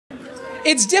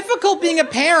It's difficult being a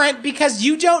parent because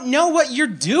you don't know what you're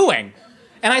doing.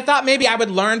 And I thought maybe I would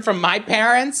learn from my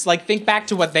parents, like think back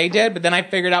to what they did, but then I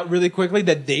figured out really quickly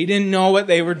that they didn't know what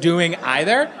they were doing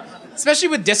either. Especially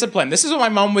with discipline. This is what my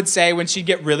mom would say when she'd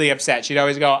get really upset. She'd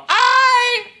always go,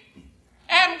 I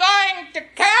am going to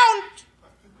count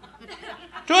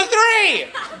to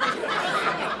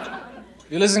 3.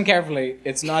 You listen carefully,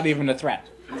 it's not even a threat.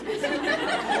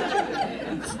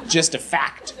 It's just a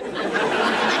fact.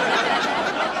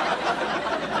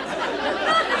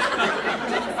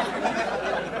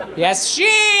 Yes, she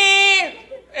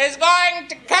is going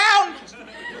to count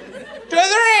to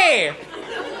 3.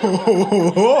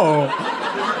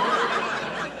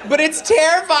 But it's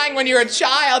terrifying when you're a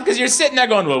child because you're sitting there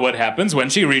going, well, what happens when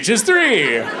she reaches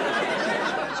 3?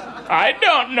 I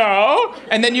don't know.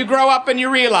 And then you grow up and you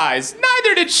realize,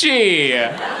 neither did she.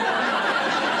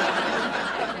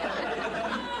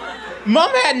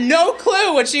 Mom had no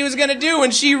clue what she was gonna do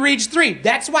when she reached 3.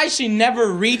 That's why she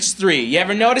never reached 3. You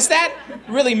ever notice that? It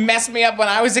really messed me up when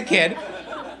I was a kid.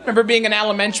 Remember being in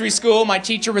elementary school, my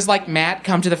teacher was like, Matt,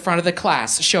 come to the front of the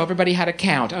class, show everybody how to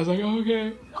count. I was like,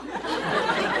 okay.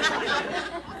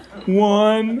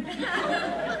 1,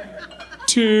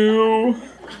 2,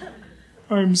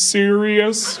 I'm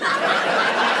serious.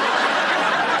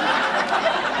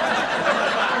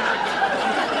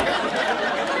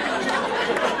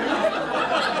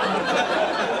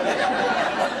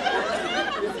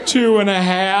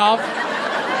 2.5.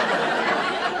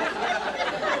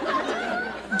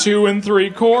 2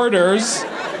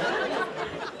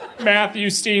 3/4. Matthew,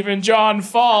 Stephen, John,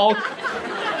 Falk.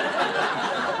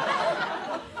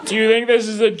 Do you think this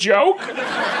is a joke?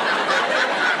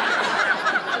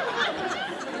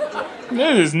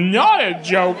 This is not a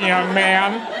joke, young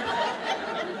man.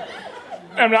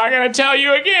 I'm not gonna tell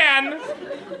you again.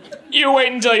 You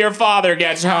wait until your father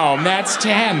gets home. That's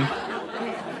 10.